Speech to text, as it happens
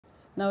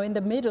Now, in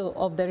the middle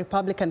of the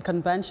Republican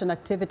convention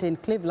activity in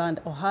Cleveland,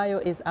 Ohio,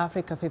 is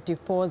Africa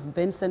 54's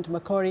Vincent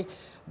McCory.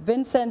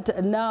 Vincent,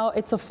 now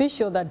it's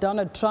official that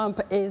Donald Trump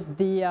is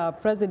the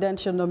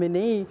presidential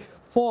nominee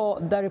for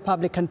the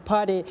Republican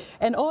Party,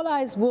 and all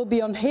eyes will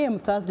be on him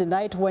Thursday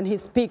night when he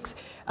speaks.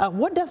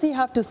 What does he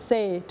have to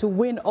say to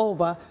win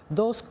over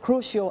those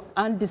crucial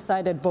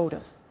undecided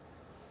voters?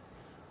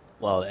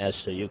 Well,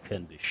 Esther, you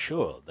can be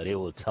sure that he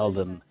will tell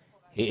them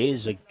he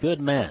is a good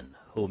man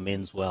who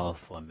means well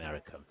for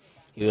America.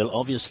 He will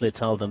obviously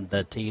tell them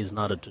that he is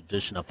not a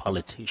traditional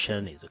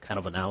politician. He's a kind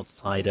of an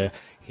outsider.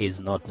 He's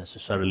not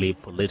necessarily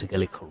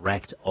politically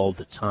correct all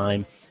the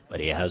time, but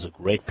he has a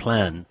great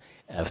plan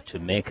to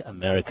make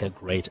America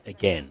great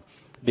again.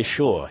 Be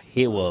sure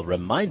he will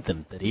remind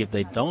them that if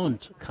they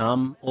don't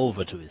come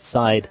over to his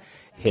side,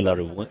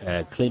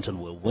 Hillary Clinton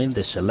will win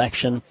this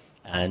election,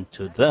 and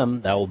to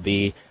them that will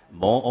be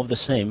more of the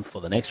same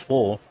for the next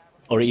 4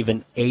 or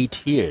even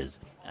 8 years.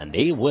 And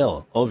he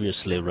will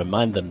obviously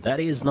remind them that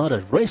he is not a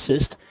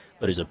racist,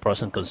 but is a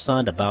person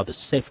concerned about the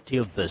safety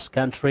of this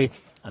country,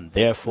 and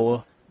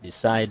therefore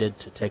decided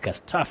to take a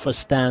tougher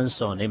stance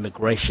on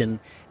immigration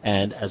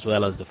and as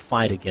well as the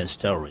fight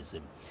against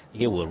terrorism.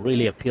 He will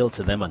really appeal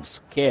to them and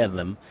scare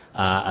them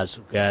as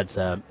regards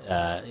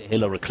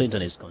Hillary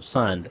Clinton is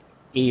concerned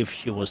if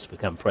she was to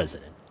become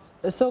president.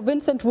 So,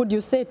 Vincent, would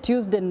you say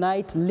Tuesday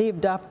night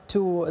lived up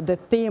to the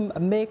theme,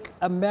 Make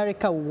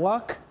America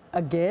Work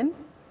Again?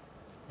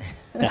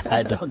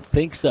 I don't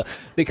think so,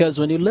 because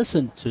when you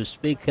listen to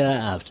speaker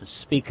after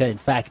speaker, in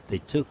fact, they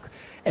took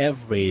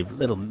every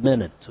little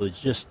minute to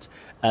just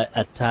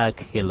attack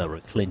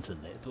Hillary Clinton.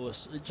 It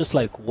was just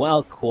like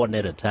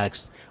well-coordinated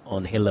attacks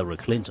on Hillary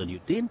Clinton.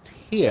 You didn't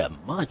hear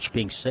much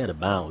being said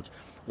about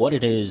what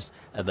it is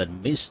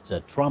that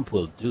Mr. Trump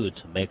will do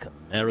to make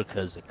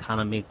America's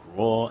economy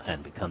grow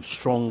and become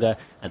stronger,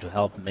 and to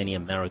help many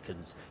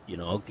Americans,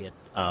 get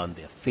on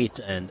their feet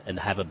and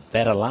have a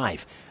better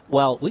life.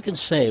 Well, we can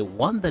say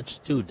one that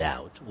stood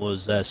out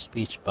was a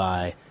speech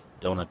by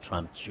Donald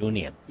Trump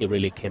Jr. He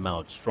really came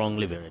out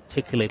strongly, very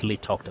articulately,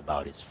 talked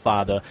about his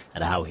father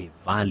and how he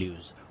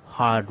values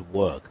hard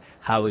work,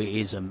 how he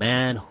is a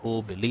man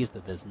who believes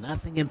that there's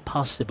nothing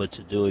impossible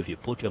to do if you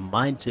put your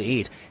mind to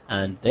it,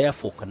 and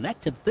therefore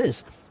connected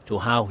this to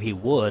how he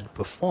would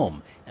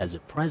perform as a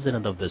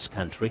president of this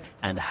country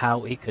and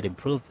how he could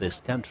improve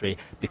this country,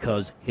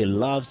 because he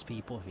loves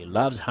people, he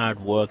loves hard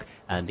work,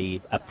 and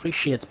he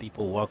appreciates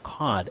people who work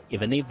hard,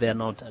 even if they're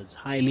not as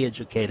highly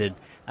educated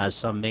as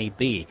some may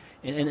be.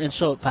 And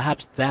so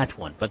perhaps that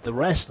one, but the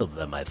rest of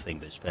them, I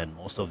think they spend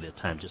most of their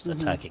time just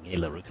attacking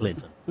Hillary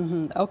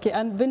Clinton. Okay,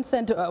 and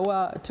Vincent,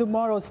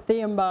 tomorrow's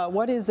theme,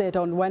 what is it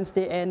on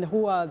Wednesday, and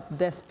who are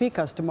the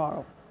speakers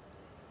tomorrow?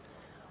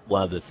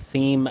 Well, the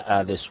theme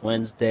this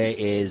Wednesday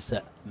is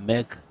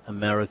Make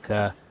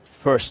America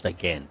First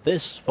Again.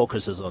 This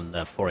focuses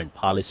on foreign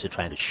policy,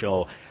 trying to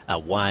show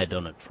why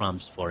Donald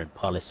Trump's foreign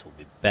policy will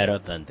be better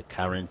than the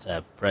current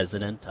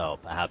president, or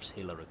perhaps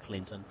Hillary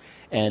Clinton.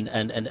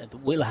 And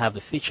we'll have the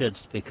featured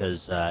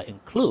speakers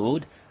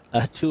include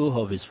 2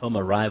 of his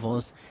former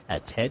rivals,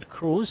 Ted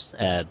Cruz,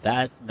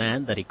 that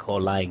man that he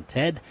called Lying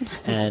Ted,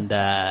 and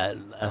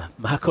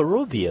Marco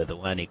Rubio, the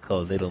one he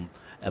called Little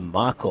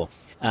Marco.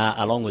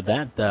 Along with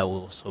that, there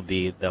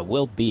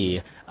will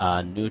be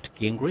Newt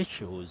Gingrich,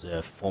 who's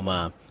a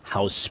former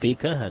House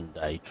Speaker, and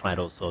he tried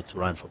also to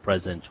run for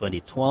president in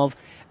 2012,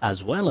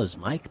 as well as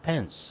Mike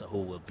Pence, who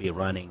will be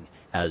running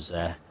as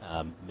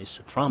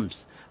Mr.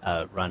 Trump's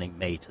running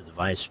mate as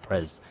vice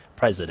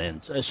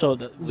president. So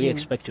we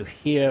expect to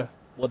hear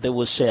what they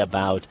will say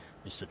about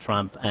Mr.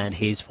 Trump and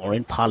his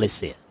foreign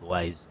policy,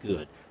 why it's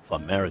good for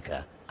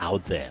America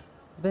out there.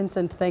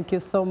 Vincent, thank you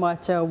so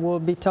much. We'll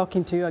be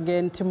talking to you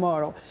again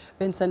tomorrow.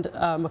 Vincent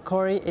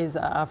McCory is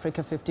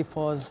Africa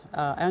 54's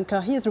anchor.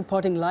 He is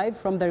reporting live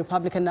from the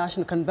Republican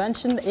National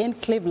Convention in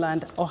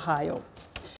Cleveland, Ohio.